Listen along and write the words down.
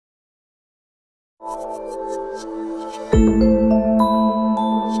Hello,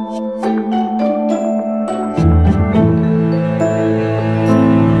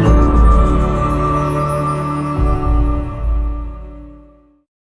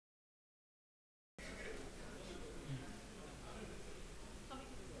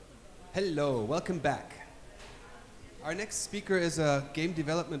 welcome back. Our next speaker is a game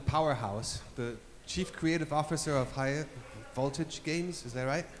development powerhouse, the Chief Creative Officer of High Voltage Games, is that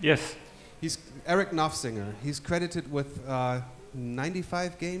right? Yes. He's Eric Nofsinger. He's credited with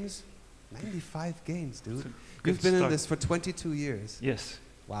 95 games? 95 games, dude. You've been in this for 22 years. Yes.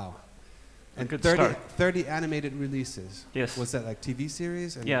 Wow. And good 30 animated releases. Yes. Was that like TV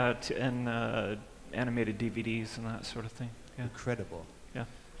series? And yeah, and animated DVDs and that sort of thing. Yeah. Incredible. Yeah.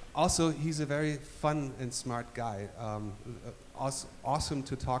 Also, he's a very fun and smart guy. Awesome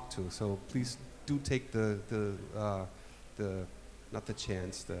to talk to. So please do take the not the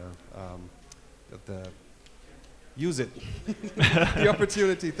chance, use it. The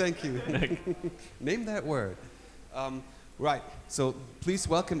opportunity. Thank you. Name that word. Right. So please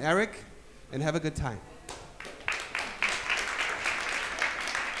welcome Eric, and have a good time.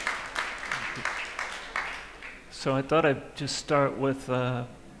 So I thought I'd just start with a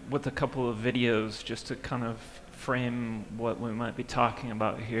couple of videos just to kind of frame what we might be talking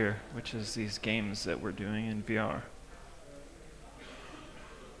about here, which is these games that we're doing in VR.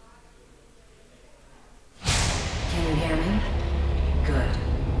 Can you hear me? Good.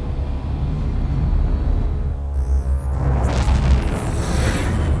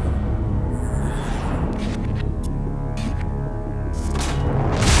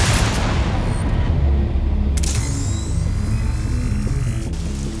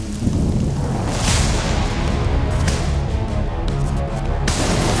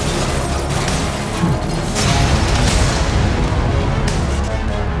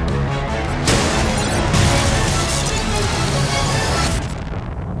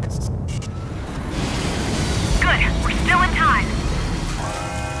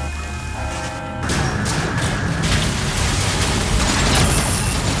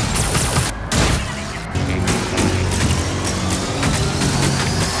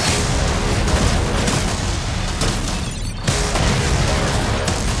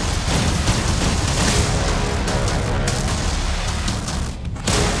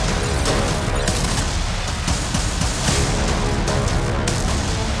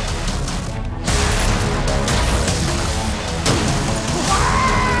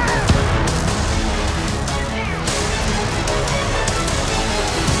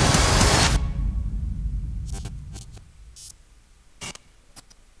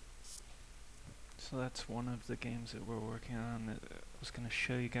 So that's one of the games that we're working on that I was going to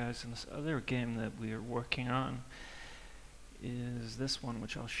show you guys. And this other game that we are working on is this one,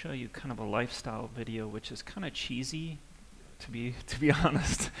 which I'll show you, kind of a lifestyle video, which is kind of cheesy, to be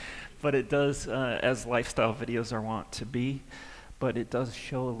honest, but it does, as lifestyle videos are wont to be, but it does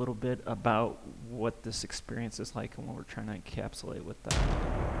show a little bit about what this experience is like and what we're trying to encapsulate with that.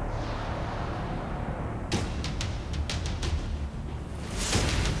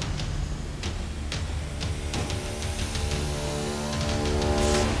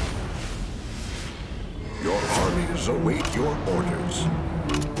 Await your orders.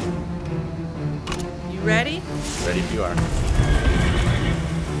 You ready? Ready if you are.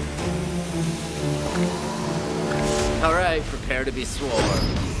 All right, prepare to be sworn.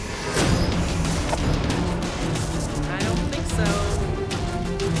 I don't think so.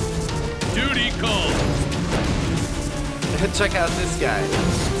 Duty calls. Check out this guy.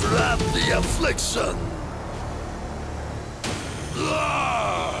 Drop the affliction.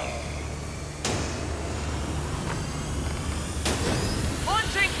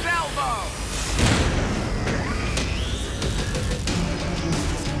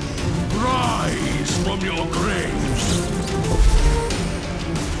 Rise from your graves!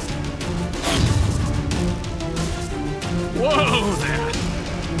 Whoa there!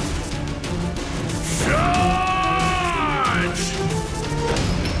 Charge!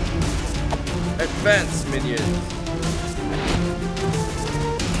 Advance, minions.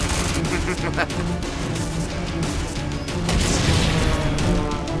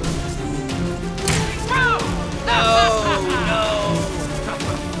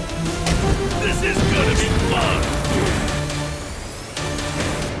 This is gonna be fun!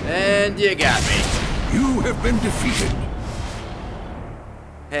 And you got me. You have been defeated.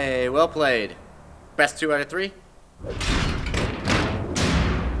 Hey, well played. Best 2 out of 3?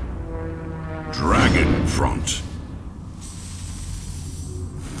 Dragon Front.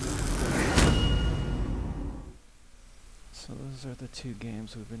 So this those are the two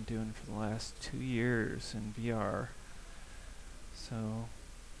games we've been doing for the last 2 years in VR. So,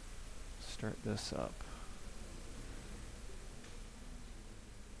 start this up.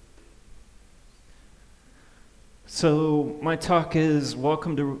 So my talk is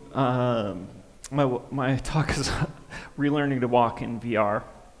welcome to my talk is relearning to walk in VR,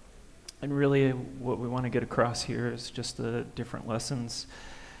 and really what we want to get across here is just the different lessons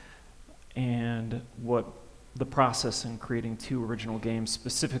and what the process in creating 2 original games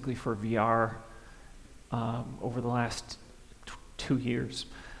specifically for VR over the last 2 years.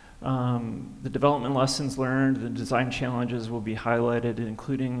 The development lessons learned, the design challenges will be highlighted,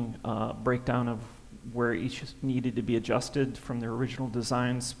 including breakdown of where each needed to be adjusted from their original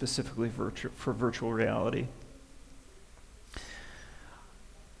designs, specifically for virtual reality.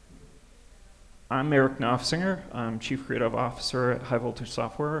 I'm Eric Nofsinger. I'm Chief Creative Officer at High Voltage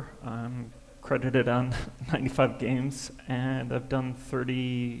Software. I'm credited on 95 games, and I've done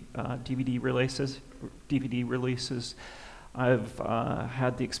 30 DVD releases. I've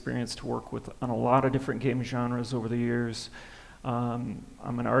had the experience to work on a lot of different game genres over the years. I'm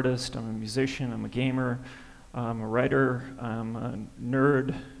an artist, I'm a musician, I'm a gamer, I'm a writer, I'm a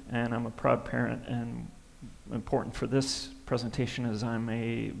nerd, and I'm a proud parent. And important for this presentation is I'm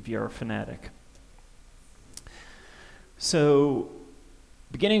a VR fanatic. So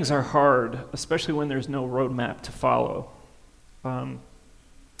beginnings are hard, especially when there's no roadmap to follow.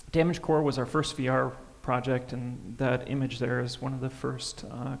 Damage Core was our first VR project, and that image there is one of the first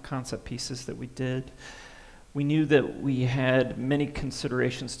concept pieces that we did. We knew that we had many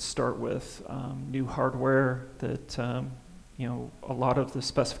considerations to start with. New hardware that, a lot of the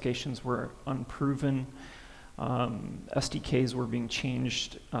specifications were unproven. SDKs were being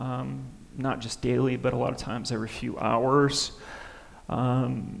changed, not just daily, but a lot of times every few hours.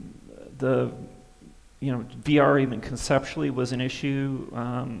 VR even conceptually was an issue.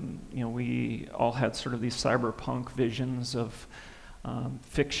 We all had sort of these cyberpunk visions of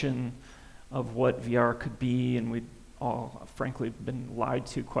fiction of what VR could be, and we'd all frankly been lied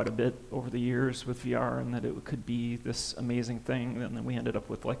to quite a bit over the years with VR, and that it could be this amazing thing, and then we ended up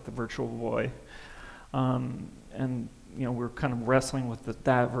with like the Virtual Boy. And we're kind of wrestling with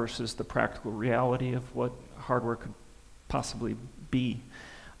that versus the practical reality of what hardware could possibly be.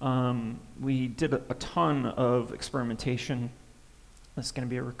 We did a ton of experimentation. That's going to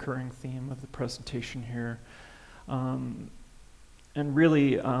be a recurring theme of the presentation here. And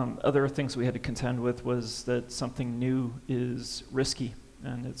really, other things we had to contend with was that something new is risky,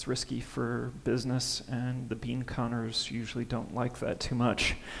 and it's risky for business, and the bean counters usually don't like that too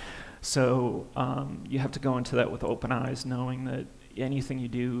much. So you have to go into that with open eyes, knowing that anything you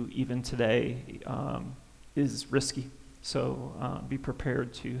do, even today, is risky. So be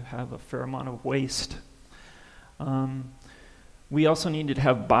prepared to have a fair amount of waste. We also needed to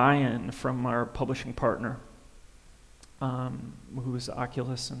have buy-in from our publishing partner, who was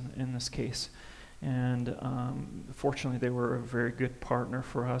Oculus in this case. And fortunately, they were a very good partner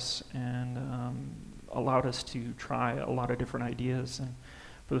for us, and allowed us to try a lot of different ideas. And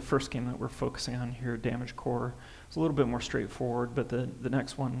for the first game that we're focusing on here, Damage Core, it's a little bit more straightforward, but the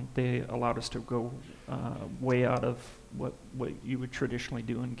next one, they allowed us to go way out of what you would traditionally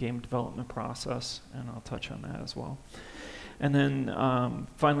do in game development process, and I'll touch on that as well. And then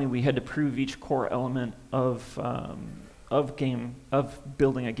finally, we had to prove each core element of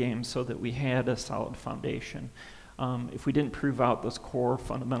building a game so that we had a solid foundation. If we didn't prove out those core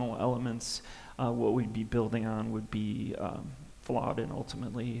fundamental elements, what we'd be building on would be flawed, and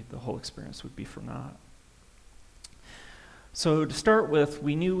ultimately the whole experience would be for naught. So to start with,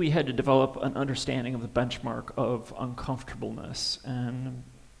 we knew we had to develop an understanding of the benchmark of uncomfortableness. And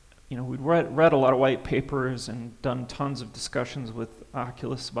we'd read a lot of white papers and done tons of discussions with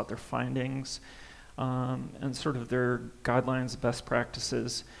Oculus about their findings and sort of their guidelines, best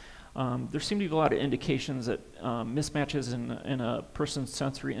practices. There seemed to be a lot of indications that mismatches in a person's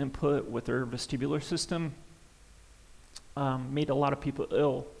sensory input with their vestibular system made a lot of people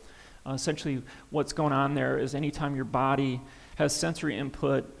ill. Essentially, what's going on there is anytime your body has sensory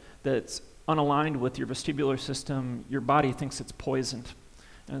input that's unaligned with your vestibular system, your body thinks it's poisoned.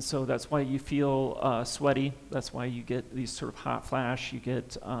 And so that's why you feel sweaty. That's why you get these sort of hot flash. You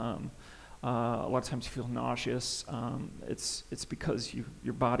get, a lot of times you feel nauseous. It's because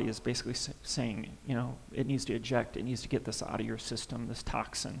your body is basically saying, it needs to eject, it needs to get this out of your system, this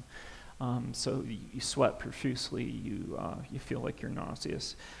toxin. So you sweat profusely, you feel like you're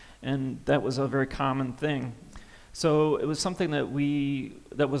nauseous. And that was a very common thing. So it was something that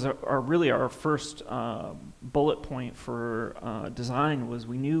was really our first bullet point for design, was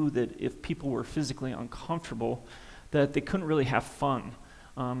we knew that if people were physically uncomfortable, that they couldn't really have fun.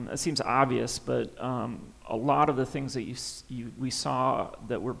 It seems obvious, but a lot of the things that we saw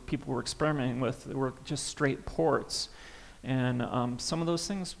that people were experimenting with were just straight ports. And some of those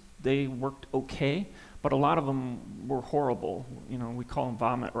things, they worked okay, but a lot of them were horrible. You know, we call them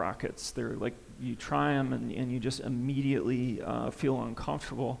vomit rockets. They're like, you try them and you just immediately feel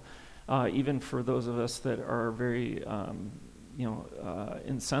uncomfortable, even for those of us that are very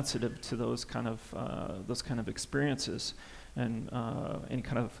insensitive to those kind of experiences and any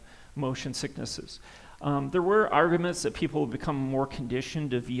kind of motion sicknesses. There were arguments that people would become more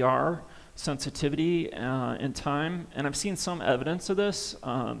conditioned to VR sensitivity in time, and I've seen some evidence of this.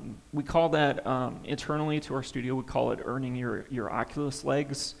 We call that internally to our studio, we call it earning your Oculus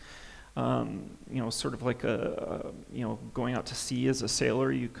legs. Sort of like going out to sea as a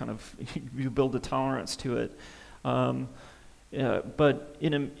sailor, you kind of you build a tolerance to it. But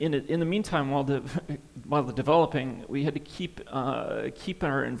in the meantime, while the developing, we had to keep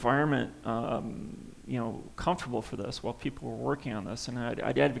our environment comfortable for this while people were working on this. And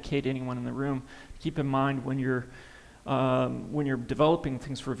I'd advocate anyone in the room to keep in mind when you're developing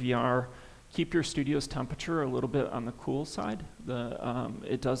things for VR, keep your studio's temperature a little bit on the cool side.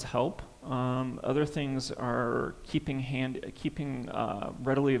 It does help. Other things are keeping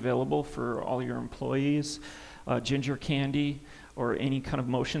readily available for all your employees. Ginger candy or any kind of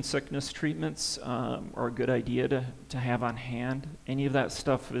motion sickness treatments are a good idea to have on hand. Any of that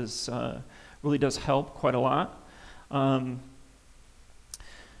stuff really does help quite a lot.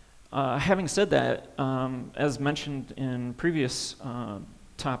 Having said that, as mentioned in previous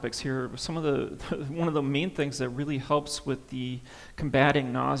topics here, one of the main things that really helps with the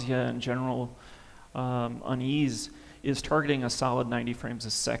combating nausea and general unease is targeting a solid 90 frames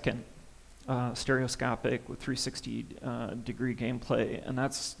a second. Stereoscopic with 360 degree gameplay, and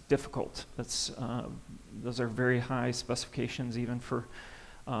that's difficult. Those are very high specifications, even for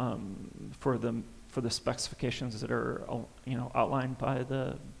the specifications that are outlined by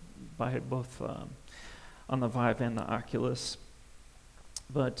both on the Vive and the Oculus.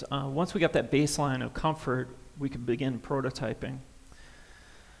 But once we got that baseline of comfort, we could begin prototyping.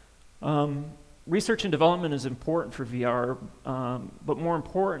 Research and development is important for VR, but more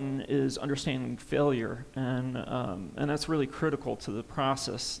important is understanding failure, and that's really critical to the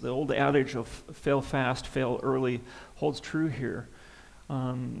process. The old adage of fail fast, fail early holds true here.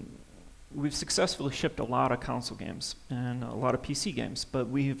 We've successfully shipped a lot of console games and a lot of PC games, but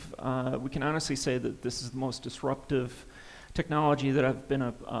we can honestly say that this is the most disruptive technology that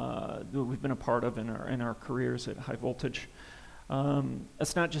we've been a part of in our careers at High Voltage.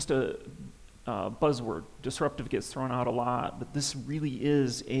 It's not just a buzzword. Disruptive gets thrown out a lot, but this really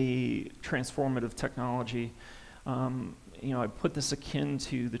is a transformative technology. I put this akin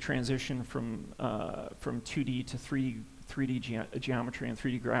to the transition from 2D to 3D geometry and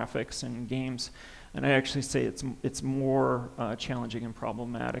 3D graphics in games, and I actually say it's more challenging and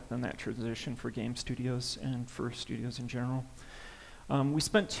problematic than that transition for game studios and for studios in general. We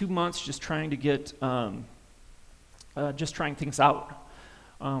spent 2 months just trying things out.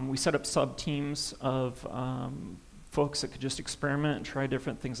 We set up sub-teams of folks that could just experiment and try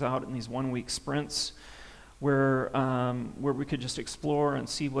different things out in these 1-week sprints where we could just explore and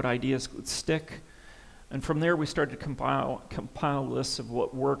see what ideas would stick. And from there, we started to compile lists of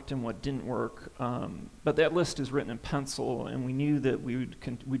what worked and what didn't work. But that list is written in pencil, and we knew that we'd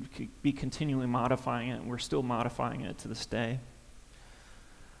be continually modifying it, and we're still modifying it to this day.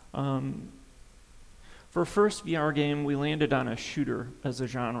 For our first VR game, we landed on a shooter as a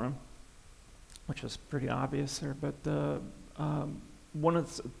genre, which was pretty obvious there, but one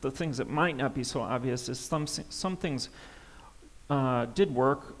of the things that might not be so obvious is some things did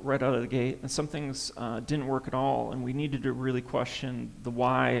work right out of the gate, and some things didn't work at all, and we needed to really question the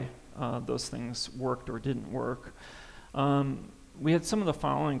why those things worked or didn't work. We had some of the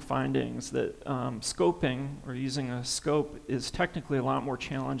following findings: that scoping, or using a scope, is technically a lot more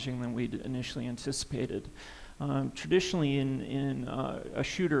challenging than we'd initially anticipated. Traditionally in a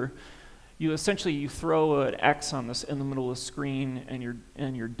shooter, you throw an X on this in the middle of the screen, and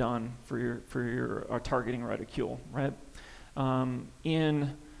you're done for your targeting reticule, right?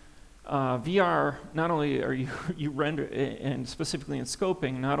 In VR, not only are you render, and specifically in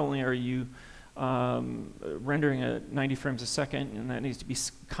scoping, not only are you rendering at 90 frames a second, and that needs to be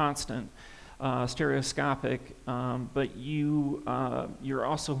constant, stereoscopic, but you're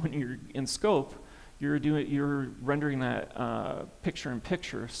also, when you're in scope, you're rendering that picture in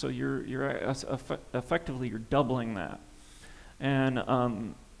picture, so effectively you're doubling that.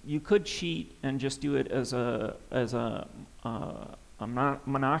 And you could cheat and just do it as a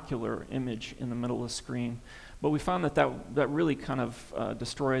monocular image in the middle of the screen, But we found that really kind of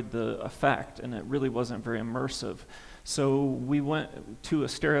destroyed the effect, and it really wasn't very immersive. So we went to a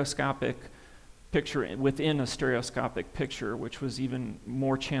stereoscopic picture within a stereoscopic picture, which was even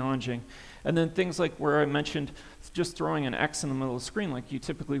more challenging. And then things like where I mentioned just throwing an X in the middle of the screen like you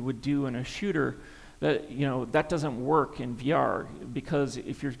typically would do in a shooter, that doesn't work in VR, because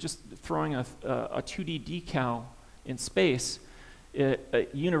if you're just throwing a 2D decal in space, it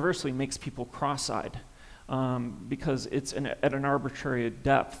universally makes people cross-eyed because it's at an arbitrary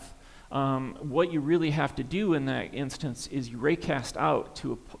depth. What you really have to do in that instance is you raycast out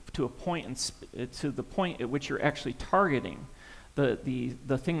to the point at which you're actually targeting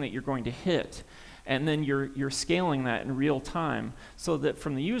the thing that you're going to hit, and then you're scaling that in real time, so that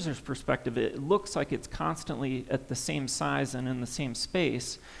from the user's perspective it looks like it's constantly at the same size and in the same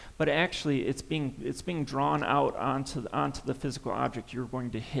space, but actually it's being drawn out onto the physical object you're going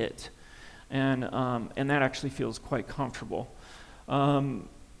to hit, and that actually feels quite comfortable.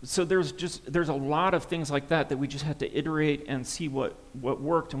 So there's a lot of things like that we just had to iterate and see what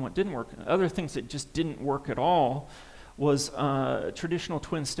worked and what didn't work. Other things that just didn't work at all was traditional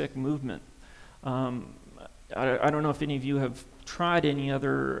twin stick movement. I don't know if any of you have tried any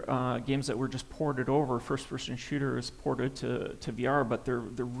other games that were just ported over, first-person shooters ported to VR, but they're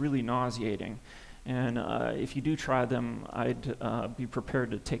really nauseating. And if you do try them, I'd be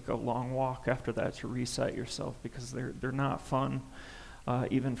prepared to take a long walk after that to reset yourself, because they're not fun.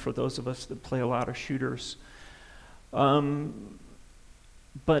 Even for those of us that play a lot of shooters.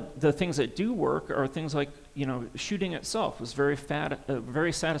 But the things that do work are things like, shooting itself was very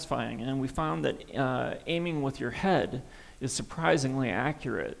satisfying, and we found that aiming with your head is surprisingly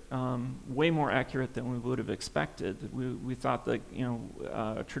accurate, way more accurate than we would have expected. We thought that,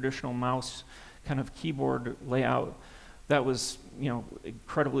 traditional mouse kind of keyboard layout, that was,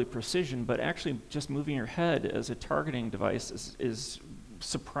 incredibly precision, but actually just moving your head as a targeting device is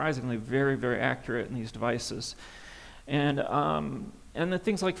surprisingly very, very accurate in these devices. And the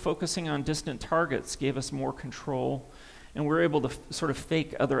things like focusing on distant targets gave us more control, and we were able to sort of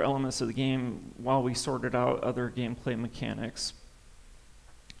fake other elements of the game while we sorted out other gameplay mechanics.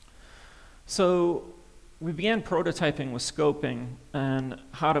 So we began prototyping with scoping and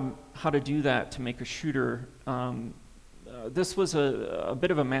how to do that to make a shooter. This was a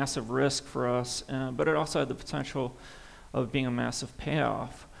bit of a massive risk for us, but it also had the potential of being a massive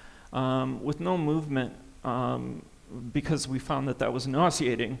payoff. With no movement, because we found that was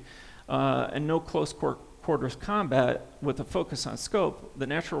nauseating, and no close quarters combat with a focus on scope, the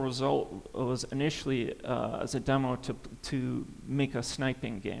natural result was initially as a demo to make a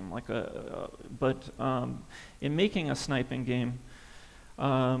sniping game, but in making a sniping game,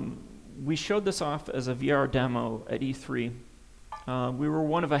 we showed this off as a VR demo at E3. We were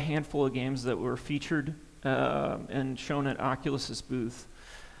one of a handful of games that were featured and shown at Oculus's booth.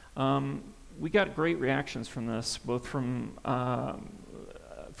 We got great reactions from this, both from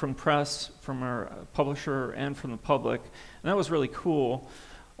press, from our publisher, and from the public, and that was really cool.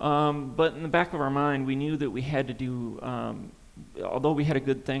 But in the back of our mind, we knew that we had to do, although we had a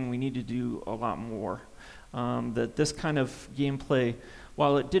good thing, we needed to do a lot more. That this kind of gameplay,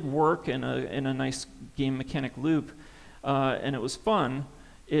 while it did work in a nice game mechanic loop, and it was fun,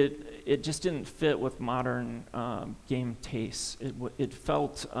 it just didn't fit with modern game tastes. It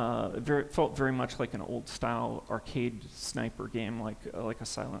felt very much like an old style arcade sniper game, like a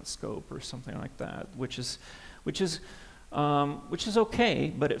Silent Scope or something like that, which is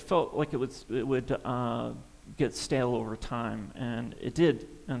okay, but it felt like it would get stale over time, and it did.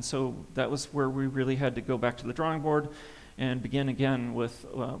 And so that was where we really had to go back to the drawing board and begin again with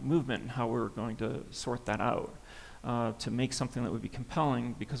movement and how we were going to sort that out. To make something that would be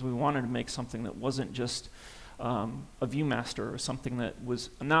compelling, because we wanted to make something that wasn't just a Viewmaster or something that was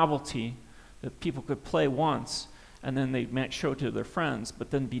a novelty that people could play once and then they might show it to their friends,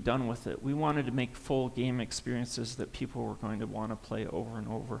 but then be done with it. We wanted to make full game experiences that people were going to want to play over and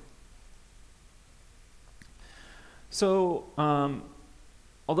over. So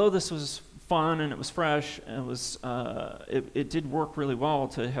although this was fun and it was fresh, and it did work really well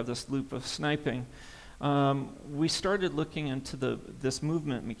to have this loop of sniping. We started looking into this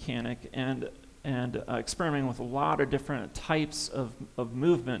movement mechanic and experimenting with a lot of different types of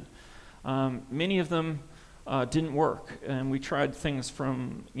movement. Many of them didn't work, and we tried things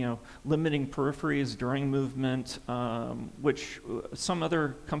from limiting peripheries during movement, which some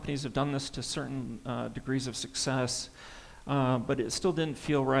other companies have done this to certain degrees of success, but it still didn't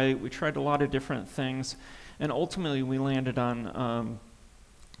feel right. We tried a lot of different things, and ultimately we landed on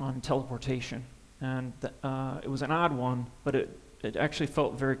teleportation. And it was an odd one, but it actually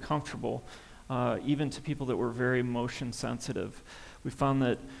felt very comfortable. even to people that were very motion sensitive. We found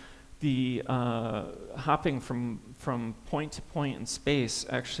that the hopping from point to point in space,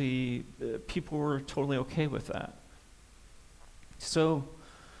 actually, people were totally okay with that. So,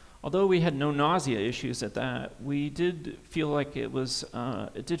 although we had no nausea issues at that, we did feel like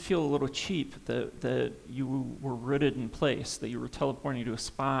it did feel a little cheap that you were rooted in place, that you were teleporting to a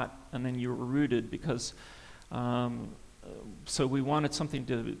spot and then you were rooted, because so we wanted something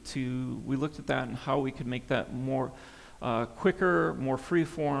we looked at that and how we could make that more quicker, more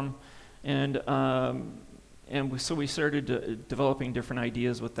free-form, so we started developing different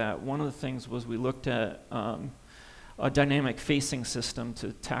ideas with that. One of the things was we looked at a dynamic facing system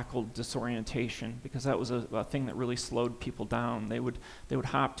to tackle disorientation, because that was a thing that really slowed people down. They would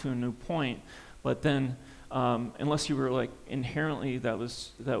hop to a new point, but then unless you were like inherently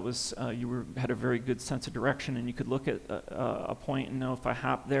you had a very good sense of direction, and you could look at a point and know, if I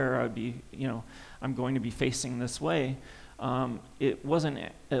hop there, I'm going to be facing this way. It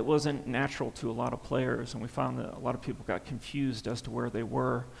wasn't natural to a lot of players, and we found that a lot of people got confused as to where they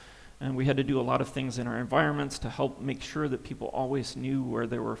were. And we had to do a lot of things in our environments to help make sure that people always knew where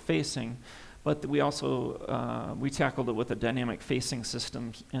they were facing. But we also, we tackled it with a dynamic facing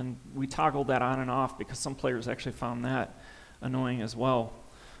system, and we toggled that on and off because some players actually found that annoying as well.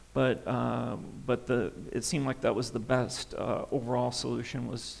 But it seemed like that was the best overall solution,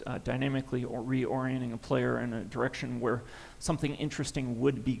 was dynamically reorienting a player in a direction where something interesting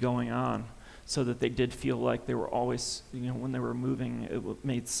would be going on, so that they did feel like they were always, when they were moving, it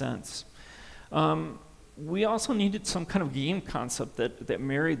made sense. We also needed some kind of game concept that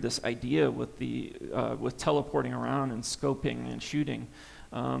married this idea with with teleporting around and scoping and shooting.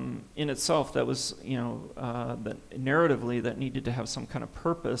 In itself, that was, that narratively, that needed to have some kind of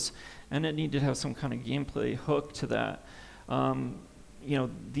purpose, and it needed to have some kind of gameplay hook to that.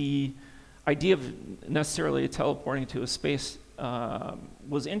 The idea of necessarily teleporting to a space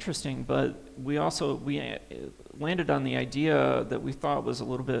was interesting, but we landed on the idea that we thought was a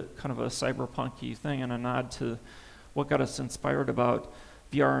little bit kind of a cyberpunky thing, and a nod to what got us inspired about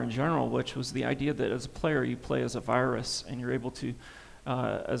VR in general, which was the idea that as a player you play as a virus, and you're able to,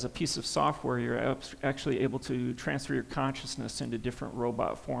 as a piece of software, you're actually able to transfer your consciousness into different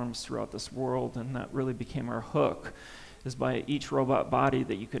robot forms throughout this world, and that really became our hook, is by each robot body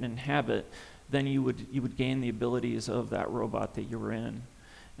that you could inhabit, then you would gain the abilities of that robot that you were in.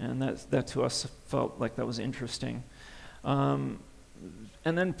 And that to us felt like that was interesting. And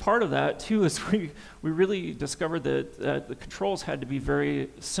then part of that too is we really discovered that the controls had to be very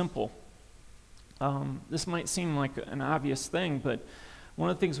simple. This might seem like an obvious thing, but one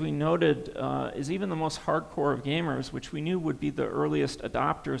of the things we noted is even the most hardcore of gamers, which we knew would be the earliest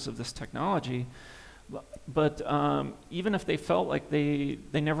adopters of this technology, but even if they felt like they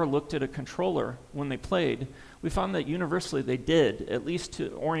never looked at a controller when they played, we found that universally they did, at least to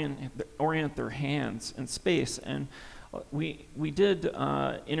orient their hands in space. And we did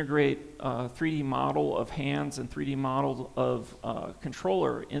integrate a 3D model of hands and 3D model of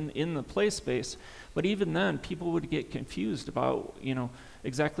controller in the play space, but even then people would get confused about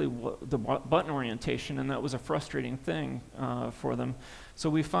exactly what the button orientation, and that was a frustrating thing for them. So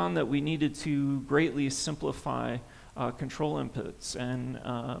we found that we needed to greatly simplify control inputs, and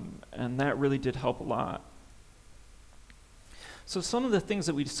that really did help a lot. So some of the things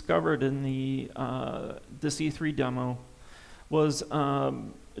that we discovered in this E3 demo was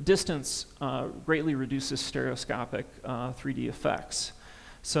distance greatly reduces stereoscopic 3D effects.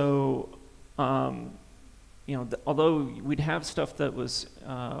 So although we'd have stuff that was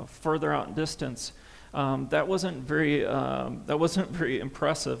further out in distance, that wasn't very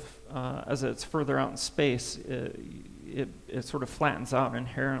impressive as it's further out in space. It sort of flattens out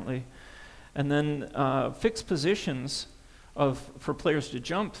inherently, and then fixed positions for players to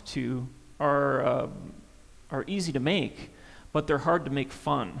jump to are easy to make, but they're hard to make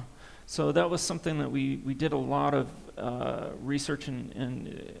fun. So that was something that we did a lot of research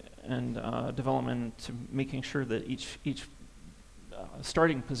and development to making sure that each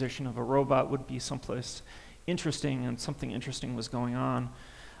starting position of a robot would be someplace interesting, and something interesting was going on.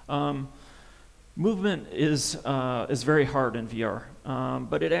 Movement is very hard in VR,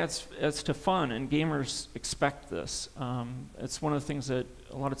 but it adds to fun, and gamers expect this. It's one of the things that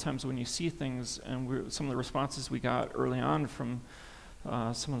a lot of times when you see things, and some of the responses we got early on from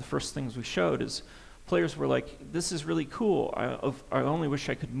some of the first things we showed is players were like, "This is really cool. I only wish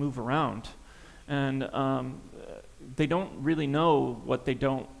I could move around," and they don't really know what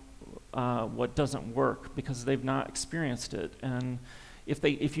doesn't work because they've not experienced it. And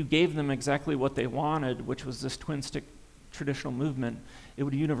if you gave them exactly what they wanted, which was this twin stick traditional movement, it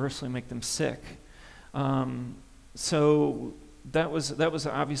would universally make them sick. So that was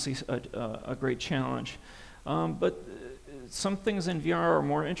obviously a great challenge. But some things in VR are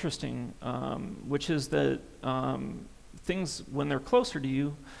more interesting, which is that things, when they're closer to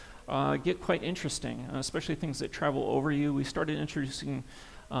you, get quite interesting, especially things that travel over you. We started introducing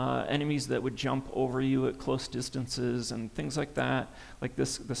enemies that would jump over you at close distances and things like that. Like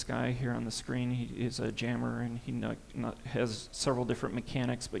this guy here on the screen, he is a jammer, and he has several different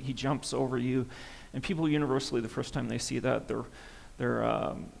mechanics, but he jumps over you. And people universally, the first time they see that, they're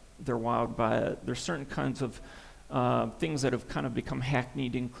wowed by it. There's certain kinds of things that have kind of become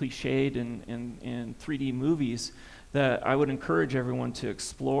hackneyed and cliched in 3D movies that I would encourage everyone to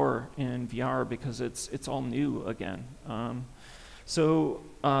explore in VR, because it's all new again. You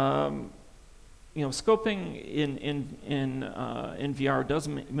know, scoping in VR does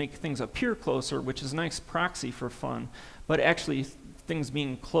make things appear closer, which is a nice proxy for fun, but actually things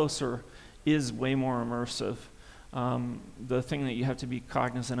being closer is way more immersive. The thing that you have to be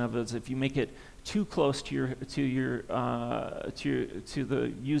cognizant of is if you make it too close to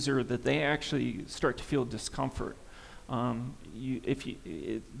the user, that they actually start to feel discomfort.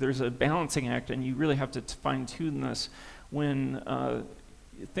 There's a balancing act, and you really have to fine-tune this. When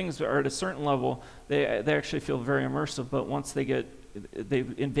things are at a certain level, they actually feel very immersive, but once they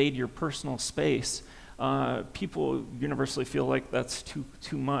invade your personal space, people universally feel like that's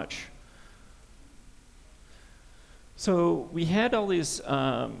too much. So we had all these,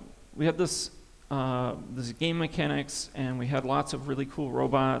 we had this game mechanics, and we had lots of really cool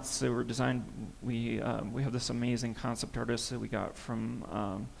robots. They were designed, we have this amazing concept artist that we got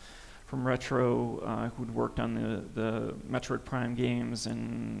from Retro, who'd worked on the Metroid Prime games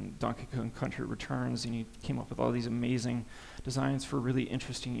and Donkey Kong Country Returns, and he came up with all these amazing designs for really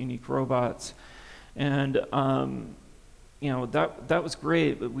interesting, unique robots. And you know, that was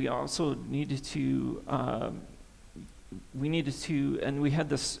great, but we also needed to, and we had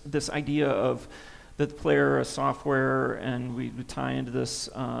this idea of the player as software, and we would tie into this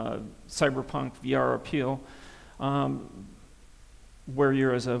cyberpunk VR appeal, where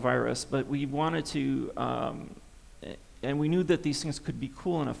you're as a virus. But we wanted to, and we knew that these things could be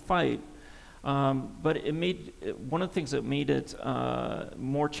cool in a fight, but it made, one of the things that made it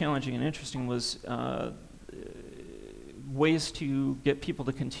more challenging and interesting was ways to get people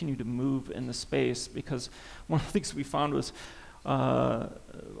to continue to move in the space, because one of the things we found was a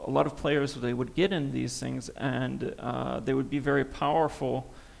lot of players, they would get into these things, and they would be very powerful,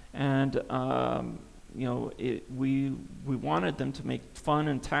 and you know, we wanted them to make fun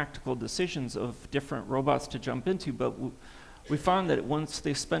and tactical decisions of different robots to jump into, but we found that once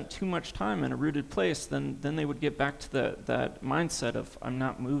they spent too much time in a rooted place, then they would get back to that mindset of, I'm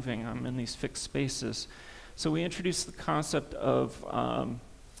not moving, I'm in these fixed spaces. So we introduced the concept of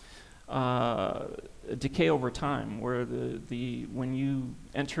decay over time, where when you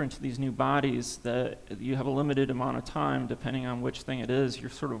enter into these new bodies, that you have a limited amount of time, depending on which thing it is. You're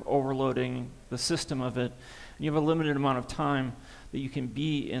sort of overloading the system of it. And you have a limited amount of time that you can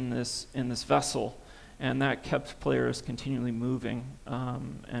be in this vessel, and that kept players continually moving.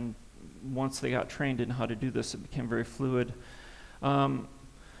 And once they got trained in how to do this, it became very fluid.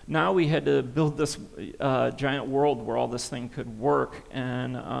 Now we had to build this giant world where all this thing could work,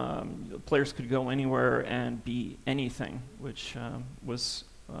 and players could go anywhere and be anything, which was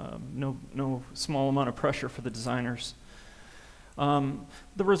no small amount of pressure for the designers.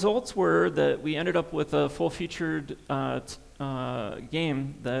 The results were that we ended up with a full-featured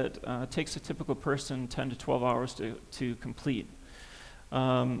game that takes a typical person 10 to 12 hours to complete.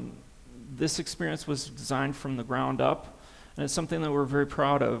 This experience was designed from the ground up, and it's something that we're very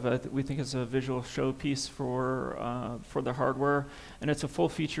proud of. We think it's a visual showpiece for the hardware, and it's a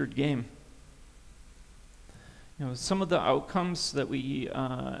full-featured game. You know, some of the outcomes that we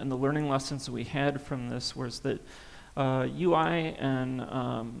and the learning lessons that we had from this was that UI and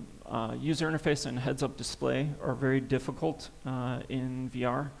user interface and heads-up display are very difficult in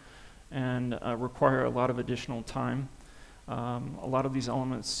VR and require a lot of additional time. A lot of these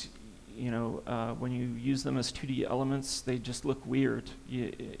elements, you know, when you use them as 2D elements, they just look weird.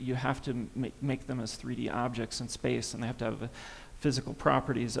 You have to make them as 3D objects in space, and they have to have physical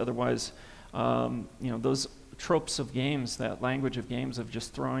properties. Otherwise, you know, those tropes of games, that language of games of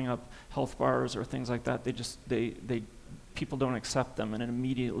just throwing up health bars or things like that, people don't accept them, and it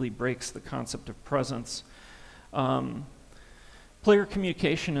immediately breaks the concept of presence. Player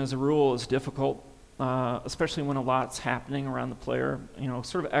communication, as a rule, is difficult. Especially when a lot's happening around the player. You know,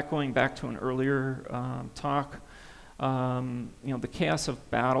 sort of echoing back to an earlier talk, you know, the chaos of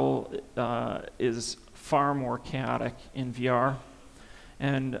battle is far more chaotic in VR,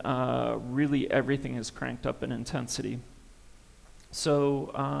 and really everything is cranked up in intensity.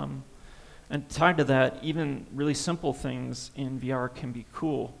 So, and tied to that, even really simple things in VR can be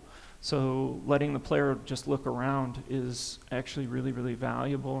cool. So letting the player just look around is actually really, really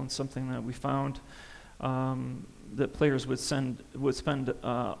valuable, and something that we found that players would spend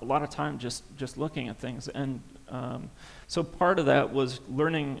a lot of time just looking at things. And so part of that was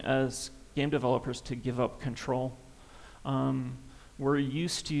learning as game developers to give up control. We're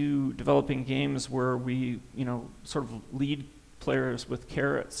used to developing games where we, sort of lead players with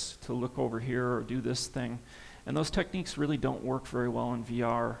carrots to look over here or do this thing. And those techniques really don't work very well in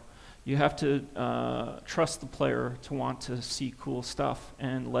VR. You have to trust the player to want to see cool stuff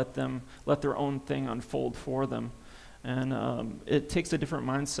and let their own thing unfold for them. And it takes a different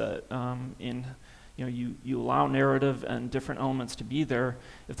mindset. You allow narrative and different elements to be there.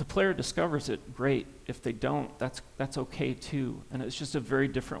 If the player discovers it, great. If they don't, that's okay too. And it's just a very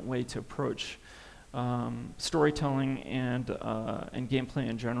different way to approach storytelling and gameplay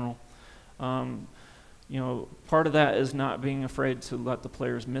in general. Part of that is not being afraid to let the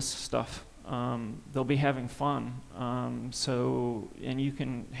players miss stuff. They'll be having fun. And you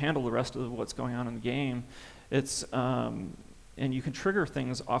can handle the rest of what's going on in the game. And you can trigger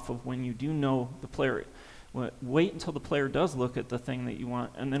things off of when you do know the player. Wait until the player does look at the thing that you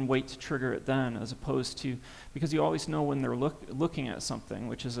want, and then wait to trigger it then, as opposed to, because you always know when they're looking at something,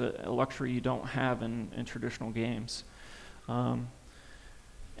 which is a luxury you don't have in traditional games.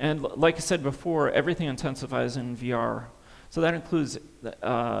 And like I said before, everything intensifies in VR. So that includes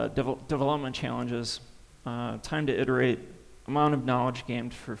development challenges, time to iterate, amount of knowledge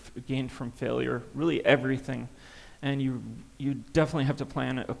gained from failure, really everything. And you definitely have to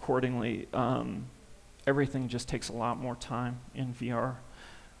plan it accordingly. Everything just takes a lot more time in VR.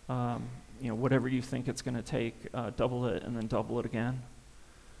 Whatever you think it's going to take, double it and then double it again.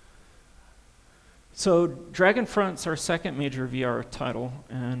 So Dragonfront's our second major VR title,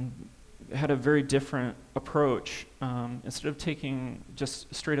 and had a very different approach. Instead of taking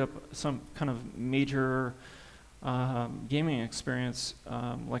just straight up some kind of major gaming experience,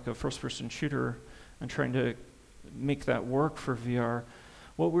 like a first-person shooter, and trying to make that work for VR,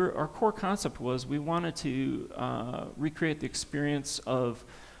 our core concept was we wanted to recreate the experience of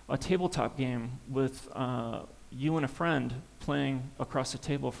a tabletop game with you and a friend playing across the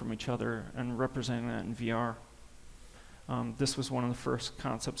table from each other and representing that in VR. This was one of the first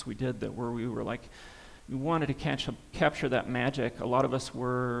concepts we did where we were like, we wanted to capture that magic. A lot of us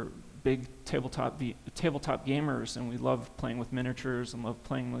were big tabletop gamers, and we loved playing with miniatures and loved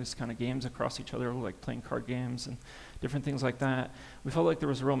playing these kind of games across each other, like playing card games and different things like that. We felt like there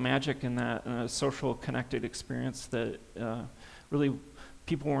was real magic in that, and a social connected experience that really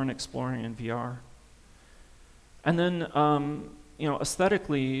people weren't exploring in VR. And then,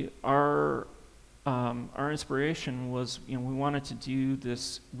 aesthetically, our inspiration was, we wanted to do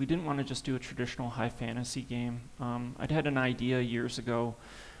this. We didn't want to just do a traditional high fantasy game. I'd had an idea years ago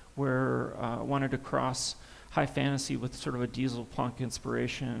where I wanted to cross high fantasy with sort of a diesel punk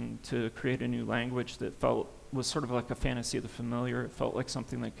inspiration to create a new language that was sort of like a fantasy of the familiar. It felt like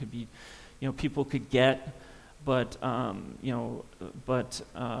something that could be, people could get, but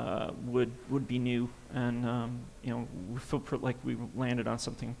would be new. And we feel like we landed on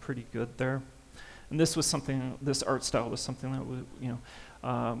something pretty good there. And this art style was something that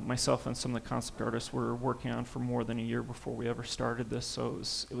myself and some of the concept artists were working on for more than a year before we ever started this, so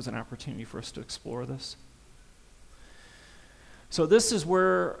it was an opportunity for us to explore this. So this is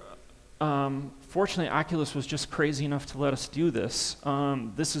where, fortunately, Oculus was just crazy enough to let us do this.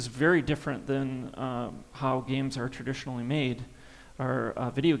 This is very different than how games are traditionally made, or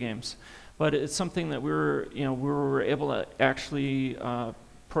video games. But it's something that we were able to actually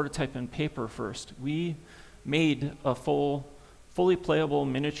prototype in paper first. We made a fully playable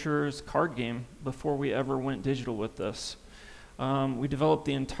miniatures card game before we ever went digital with this. We developed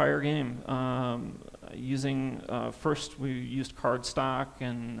the entire game using, first we used cardstock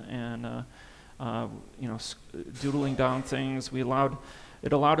and doodling down things.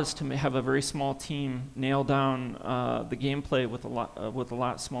 It allowed us to have a very small team nail down the gameplay with a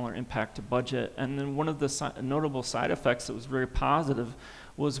lot smaller impact to budget. And then one of the notable side effects that was very positive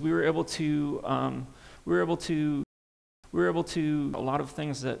was we were able to a lot of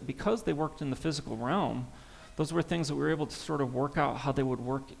things that, because they worked in the physical realm, those were things that we were able to sort of work out how they would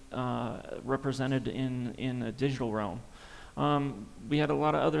work represented in a digital realm. We had a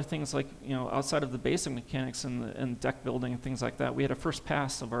lot of other things like, outside of the basic mechanics and deck building and things like that. We had a first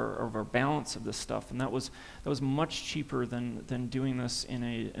pass of our balance of this stuff, and that was much cheaper than doing this in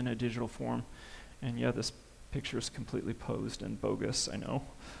a digital form. And yeah, this picture is completely posed and bogus, I know.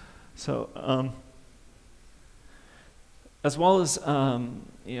 So, as well as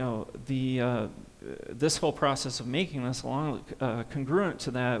this whole process of making this, along congruent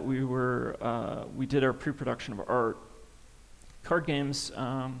to that, we did our pre-production of art. Card games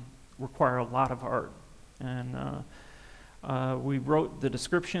require a lot of art, and we wrote the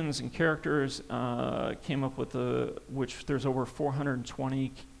descriptions and characters, came up with which there's over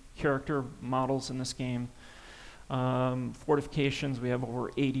 420 character models in this game. Fortifications, we have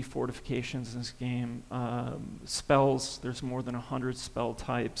over 80 fortifications in this game. Spells, there's more than 100 spell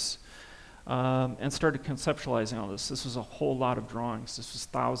types. And started conceptualizing all this. This was a whole lot of drawings. This was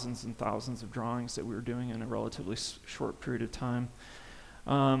thousands and thousands of drawings that we were doing in a relatively short period of time.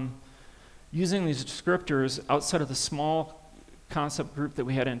 Using these descriptors outside of the small concept group that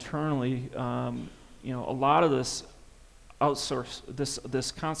we had internally, a lot of this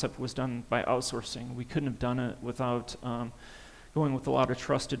this concept was done by outsourcing. We couldn't have done it without going with a lot of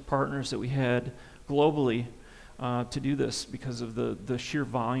trusted partners that we had globally to do this, because of the sheer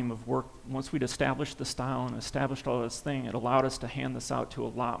volume of work. Once we'd established the style and established all this thing, it allowed us to hand this out to a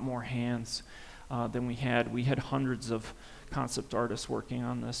lot more hands than we had. We had hundreds of concept artists working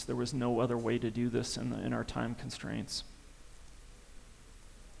on this. There was no other way to do this in our time constraints.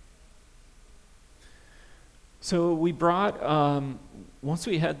 So we brought, once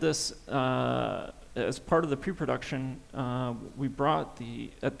we had this, as part of the pre-production, we brought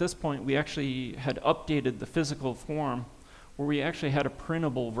at this point, we actually had updated the physical form, where we actually had a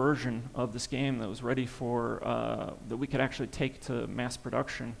printable version of this game that was ready for, that we could actually take to mass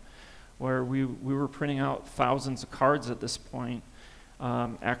production, where we were printing out thousands of cards at this point,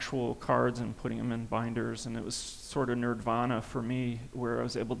 actual cards, and putting them in binders. And it was sort of nerdvana for me, where I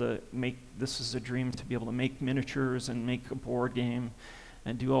was able to this was a dream, to be able to make miniatures and make a board game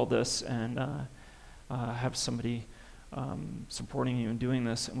and do all this, and have somebody supporting you in doing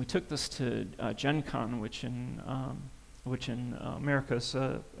this. And we took this to Gen Con, which in America is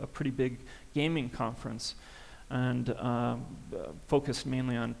a pretty big gaming conference, and focused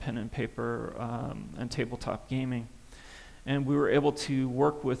mainly on pen and paper and tabletop gaming. And we were able to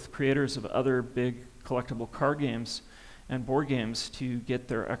work with creators of other big collectible card games and board games to get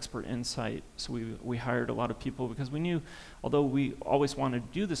their expert insight. So we hired a lot of people, because we knew, although we always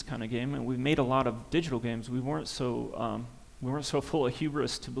wanted to do this kind of game, and we made a lot of digital games, we weren't so full of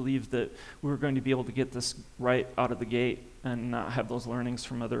hubris to believe that we were going to be able to get this right out of the gate and not have those learnings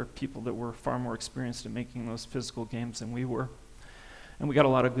from other people that were far more experienced in making those physical games than we were. And we got a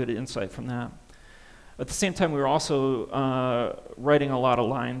lot of good insight from that. At the same time, we were also writing a lot of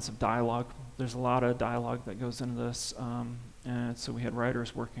lines of dialogue. There's a lot of dialogue that goes into this, and so we had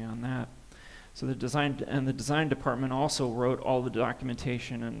writers working on that. So the design department also wrote all the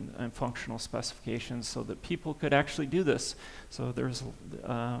documentation and functional specifications so that people could actually do this. So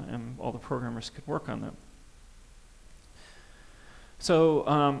and all the programmers could work on that.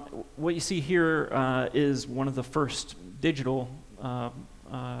 So what you see here is one of the first digital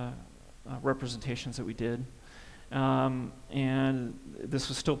representations that we did, and this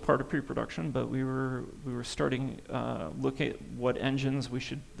was still part of pre-production, but we were starting look at what engines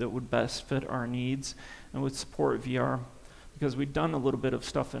that would best fit our needs and would support VR, because we'd done a little bit of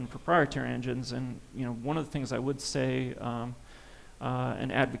stuff in proprietary engines. And one of the things I would say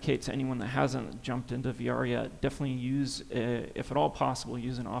and advocate to anyone that hasn't jumped into VR yet, definitely use, if at all possible,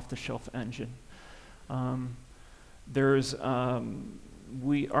 use an off-the-shelf engine.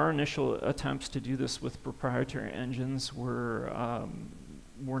 Our initial attempts to do this with proprietary engines were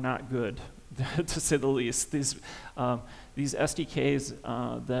not good, to say the least. These SDKs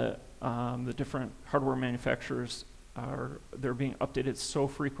that the different hardware manufacturers they're being updated so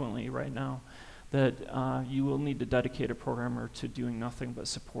frequently right now that you will need to dedicate a programmer to doing nothing but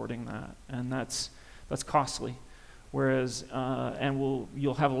supporting that, and that's costly. Whereas,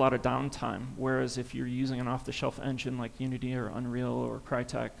 you'll have a lot of downtime. Whereas if you're using an off-the-shelf engine like Unity or Unreal or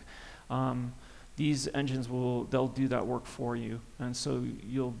Crytek, these engines they'll do that work for you. And so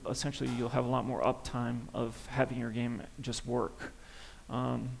you'll have a lot more uptime of having your game just work.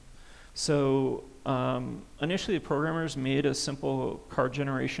 Initially, the programmers made a simple card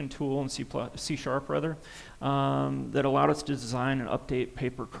generation tool in C# that allowed us to design and update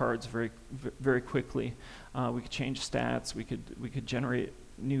paper cards very, very quickly. We could change stats, we could generate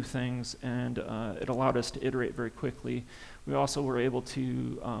new things, and it allowed us to iterate very quickly. We also were able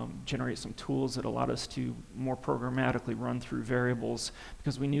to generate some tools that allowed us to more programmatically run through variables,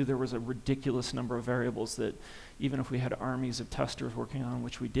 because we knew there was a ridiculous number of variables that even if we had armies of testers working on,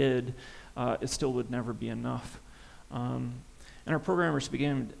 which we did, it still would never be enough. And our programmers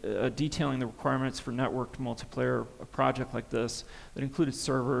began detailing the requirements for networked multiplayer, a project like this that included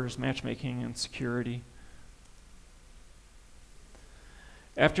servers, matchmaking, and security.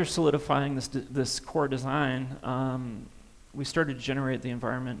 After solidifying this core design, we started to generate the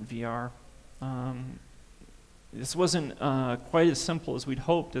environment in VR. This wasn't quite as simple as we'd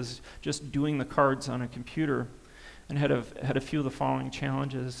hoped as just doing the cards on a computer, and had a few of the following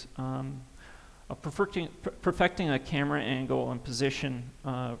challenges. Perfecting a camera angle and position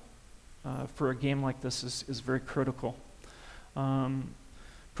for a game like this is very critical.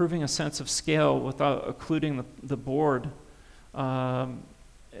 Proving a sense of scale without occluding the board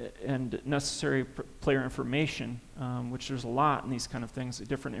and necessary player information, which there's a lot in these kind of things,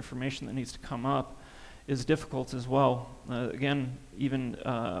 different information that needs to come up, is difficult as well. Again, even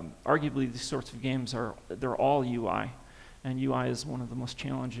arguably these sorts of games they're all UI, and UI is one of the most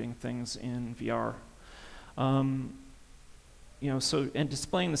challenging things in VR. And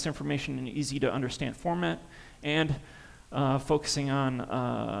displaying this information in an easy to understand format, and focusing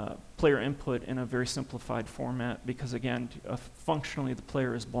on player input in a very simplified format, because again, functionally the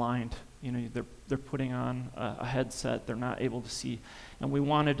player is blind. They're putting on a headset, they're not able to see, and we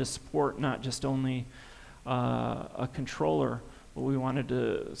wanted to support not just only a controller, but we wanted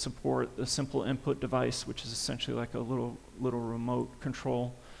to support a simple input device, which is essentially like a little remote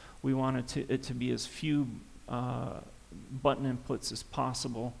control. We wanted it to be as few button inputs as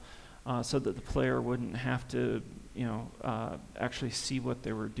possible, so that the player wouldn't have to, actually see what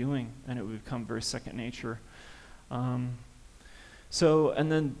they were doing, and it would become very second nature. And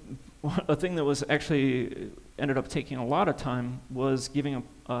then a thing that was actually ended up taking a lot of time was giving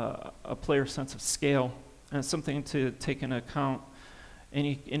a player sense of scale, and it's something to take into account.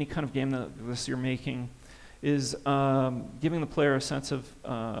 Any kind of game that you're making is giving the player a sense of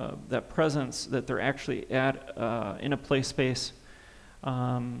that presence, that they're actually in a play space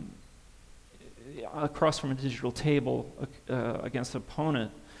across from a digital table against an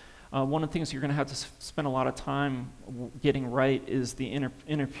opponent. One of the things you're going to have to spend a lot of time getting right is the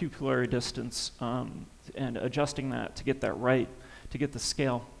interpupillary distance, and adjusting that to get that right, to get the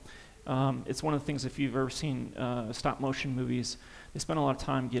scale. It's one of the things, if you've ever seen stop motion movies, they spend a lot of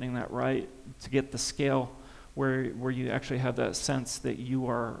time getting that right to get the scale where you actually have that sense that you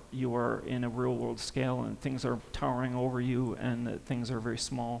are in a real world scale, and things are towering over you, and that things are very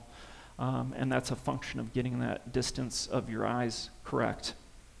small. And that's a function of getting that distance of your eyes correct.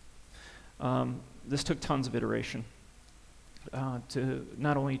 This took tons of iteration to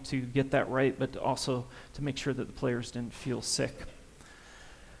not only to get that right, but also to make sure that the players didn't feel sick.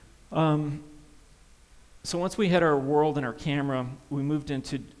 So once we had our world and our camera, we moved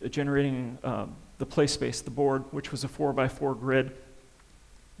into generating the play space, the board, which was a 4x4 grid.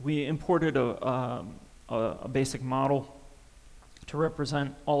 We imported a basic model to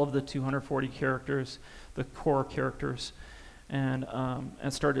represent all of the 240 characters, the core characters, and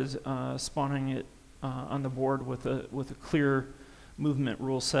started spawning it on the board with a clear movement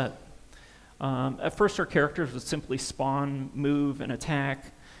rule set. At first, our characters would simply spawn, move, and attack,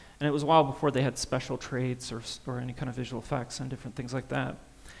 and it was a while before they had special traits or any kind of visual effects and different things like that.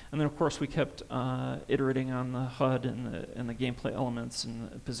 And then, of course, we kept iterating on the HUD and the gameplay elements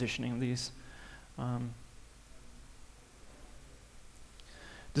and positioning these.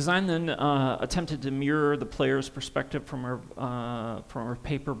 Design then attempted to mirror the player's perspective from our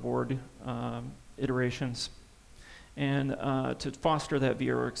paperboard iterations. And to foster that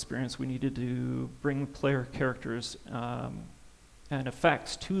VR experience, we needed to bring player characters and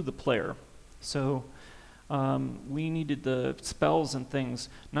effects to the player. So we needed the spells and things,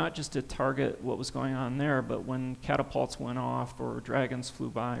 not just to target what was going on there, but when catapults went off or dragons flew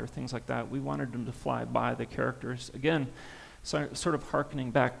by or things like that, we wanted them to fly by the characters. Again, sort of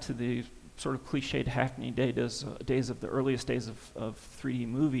hearkening back to the sort of cliched Hackney days of the earliest days of 3D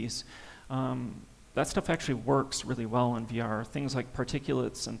movies. That stuff actually works really well in VR. Things like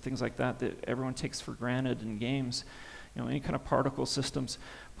particulates and things like that everyone takes for granted in games. Any kind of particle systems.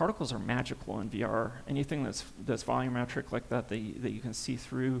 Particles are magical in VR. Anything that's volumetric like that you can see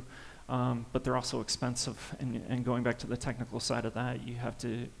through, but they're also expensive. And going back to the technical side of that, you have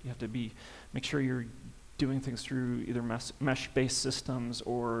to make sure you're doing things through either mesh-based systems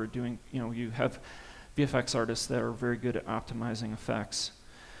or doing, you have VFX artists that are very good at optimizing effects.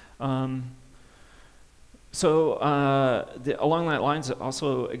 So along that lines,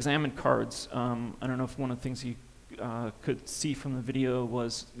 also examined cards. I don't know if one of the things you could see from the video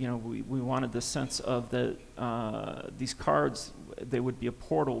was, we wanted this sense of that these cards, they would be a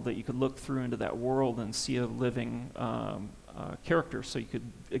portal that you could look through into that world and see a living character, so you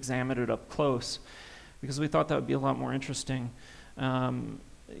could examine it up close. because we thought that would be a lot more interesting.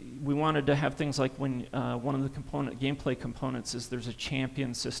 We wanted to have things like when one of the gameplay components is there's a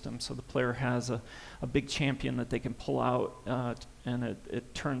champion system, so the player has a big champion that they can pull out, and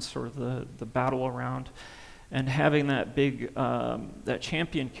it turns sort of the battle around. And having that big, that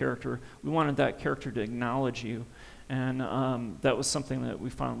champion character, we wanted that character to acknowledge you. And that was something that we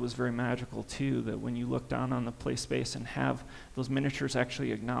found was very magical too, that when you look down on the play space and have those miniatures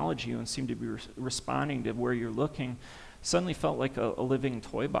actually acknowledge you and seem to be responding to where you're looking, suddenly felt like a living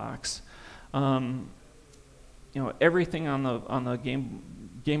toy box. Everything on the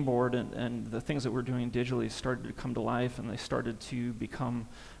game board and the things that we're doing digitally started to come to life, and they started to become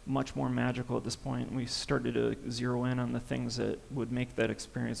much more magical at this point. And we started to zero in on the things that would make that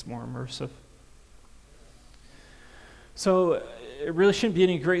experience more immersive. So it really shouldn't be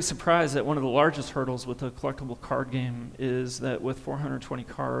any great surprise that one of the largest hurdles with a collectible card game is that with 420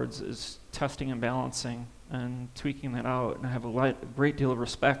 cards is testing and balancing and tweaking that out. And I have a great deal of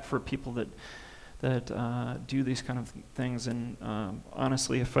respect for people that do these kind of things. And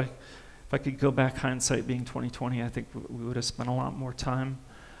honestly, if I could go back, hindsight being 2020, I think we would have spent a lot more time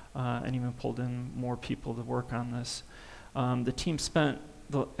and even pulled in more people to work on this. The team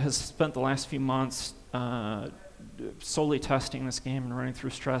has spent the last few months solely testing this game and running through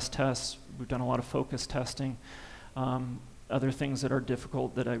stress tests. We've done a lot of focus testing. Other things that are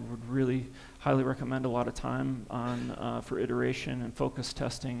difficult that I would really highly recommend a lot of time on for iteration and focus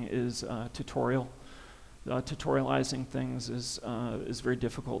testing is tutorial. Tutorializing things is very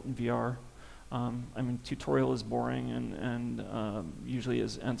difficult in VR. I mean, tutorial is boring and usually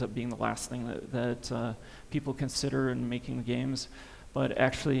ends up being the last thing that people consider in making the games. But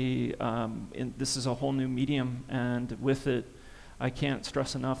actually, this is a whole new medium, and with it, I can't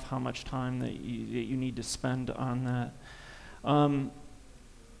stress enough how much time that you need to spend on that.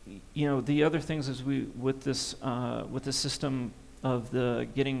 The other things is with this system of the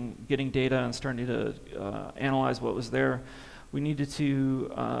getting data and starting to analyze what was there, we needed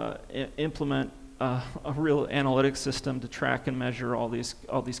to implement a real analytics system to track and measure all these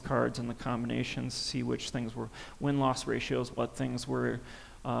cards and the combinations, see which things were win-loss ratios, what things were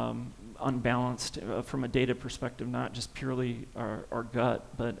unbalanced from a data perspective, not just purely our gut,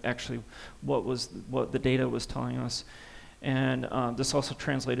 but actually what the data was telling us. And this also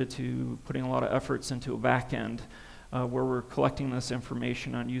translated to putting a lot of efforts into a back end where we're collecting this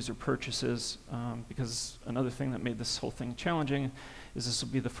information on user purchases, because another thing that made this whole thing challenging is this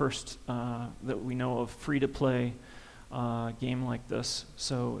will be the first that we know of free-to-play game like this.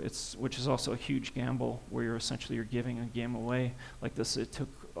 So which is also a huge gamble where you're giving a game away like this. It took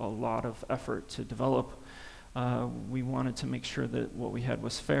a lot of effort to develop. We wanted to make sure that what we had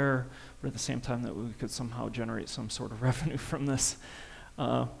was fair, but at the same time that we could somehow generate some sort of revenue from this.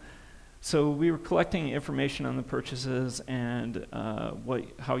 So we were collecting information on the purchases and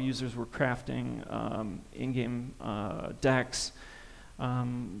how users were crafting in-game decks,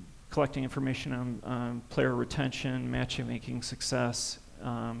 collecting information on player retention, matchmaking success,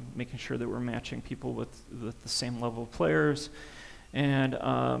 making sure that we're matching people with the same level of players, and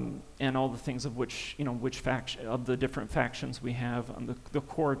all the things of which faction of the different factions we have. The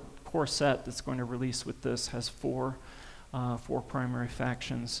core set that's going to release with this has four primary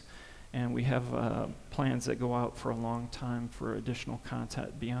factions. And we have plans that go out for a long time for additional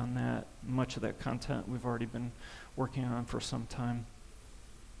content beyond that. Much of that content we've already been working on for some time.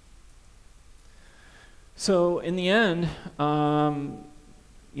 So in the end,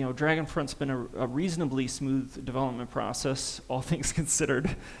 Dragonfront's been a reasonably smooth development process, all things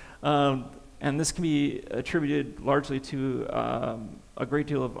considered. And this can be attributed largely to a great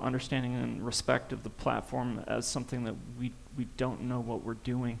deal of understanding and respect of the platform as something that we don't know what we're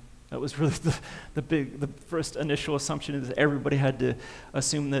doing. That was really the first initial assumption, is that everybody had to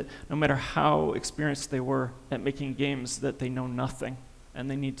assume that no matter how experienced they were at making games, that they know nothing, and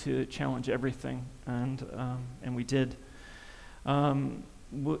they need to challenge everything, and we did.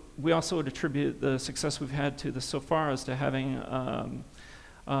 We also would attribute the success we've had to this so far as to having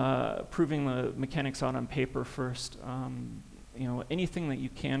proving the mechanics out on paper first. Anything that you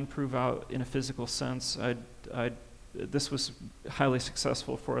can prove out in a physical sense, this was highly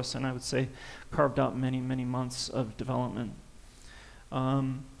successful for us, and I would say carved out many, many months of development.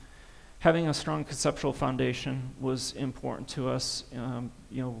 Having a strong conceptual foundation was important to us.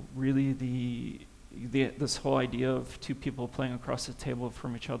 Really this whole idea of two people playing across the table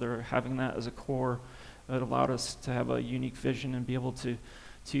from each other, having that as a core, it allowed us to have a unique vision and be able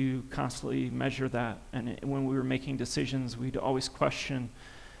to constantly measure that. And when we were making decisions, we'd always question,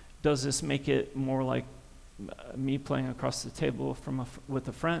 does this make it more like me playing across the table from with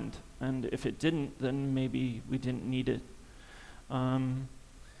a friend. And if it didn't, then maybe we didn't need it. And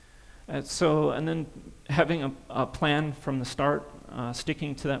then having a plan from the start,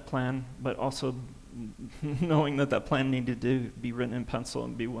 sticking to that plan, but also knowing that that plan needed to be written in pencil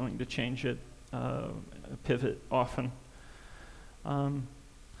and be willing to change it, pivot often.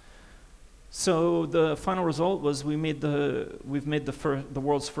 So the final result was we've made the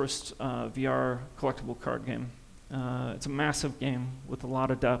world's first VR collectible card game. It's a massive game with a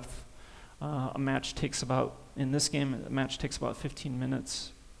lot of depth. In this game, a match takes about 15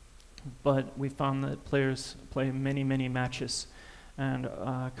 minutes, but we found that players play many, many matches and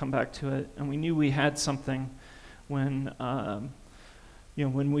come back to it. And we knew we had something when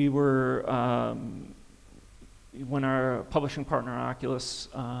when our publishing partner Oculus,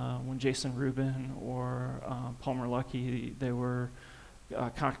 when Jason Rubin or Palmer Luckey, they were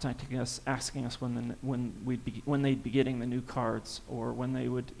contacting us, asking us when they'd be getting the new cards, or when they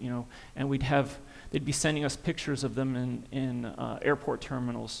would, and they'd be sending us pictures of them in airport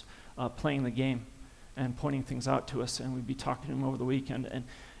terminals playing the game and pointing things out to us, and we'd be talking to them over the weekend, and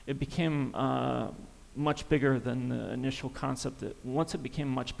it became much bigger than the initial concept. Once it became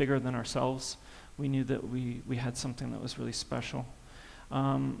much bigger than ourselves, we knew that we had something that was really special.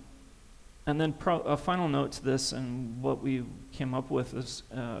 And then a final note to this, and what we came up with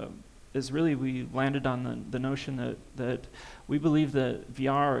is really we landed on the notion that we believe that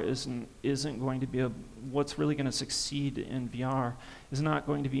VR isn't going to be what's really going to succeed in VR is not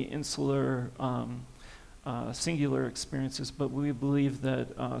going to be insular, singular experiences, but we believe that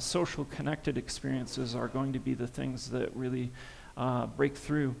social connected experiences are going to be the things that really break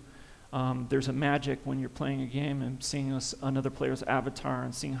through. There's a magic when you're playing a game and seeing another player's avatar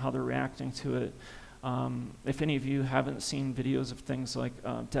and seeing how they're reacting to it. If any of you haven't seen videos of things like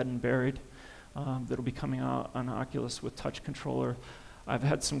Dead and Buried, that'll be coming out on Oculus with touch controller, I've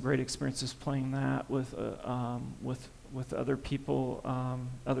had some great experiences playing that with other people,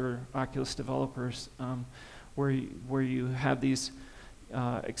 other Oculus developers, where you have these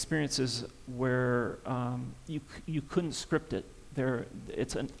experiences where you couldn't script it.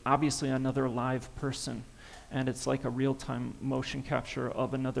 It's obviously another live person, and it's like a real-time motion capture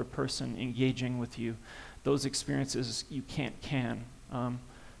of another person engaging with you. Those experiences you can't can.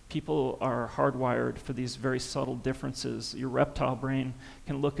 People are hardwired for these very subtle differences. Your reptile brain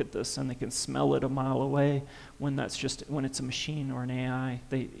can look at this and they can smell it a mile away when it's a machine or an AI.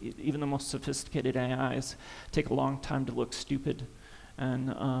 Even the most sophisticated AIs take a long time to look stupid.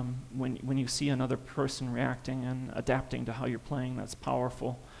 And when you see another person reacting and adapting to how you're playing, that's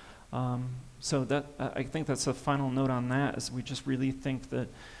powerful. So I think that's the final note on that, is we just really think that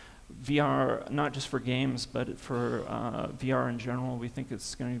VR, not just for games, but for VR in general, we think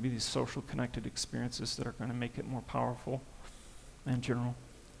it's going to be these social connected experiences that are going to make it more powerful in general,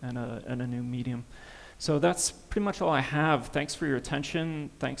 and a new medium. So that's pretty much all I have. Thanks for your attention.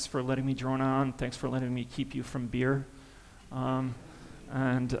 Thanks for letting me drone on. Thanks for letting me keep you from beer.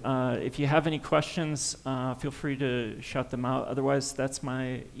 And if you have any questions, feel free to shout them out. Otherwise, that's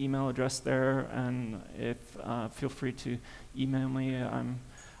my email address there, and feel free to email me.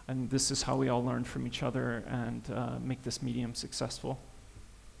 And this is how we all learn from each other and make this medium successful.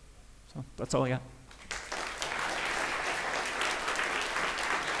 So that's all I got.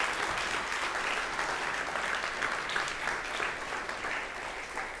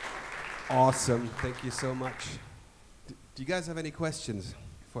 Awesome. Thank you so much. Do you guys have any questions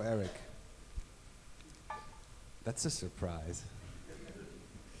for Eric? That's a surprise.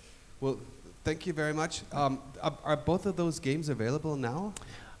 Well, thank you very much. Are both of those games available now?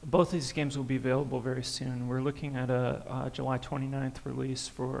 Both of these games will be available very soon. We're looking at a July 29th release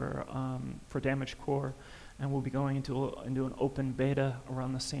for Damage Core, and we'll be going into an open beta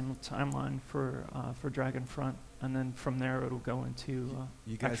around the same timeline for Dragonfront, and then from there it'll go into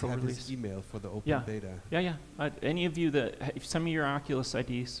you guys actual have release. his email for the open beta. Yeah. Any of you send me your Oculus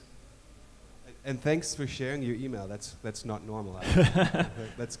IDs. And thanks for sharing your email. That's not normal.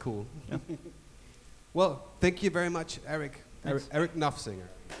 That's cool. Yeah. Well, thank you very much, Eric. Thanks. Eric Nofsinger.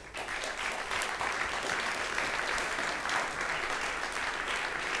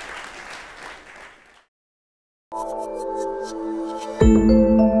 Thank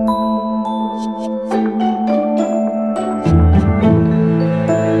you.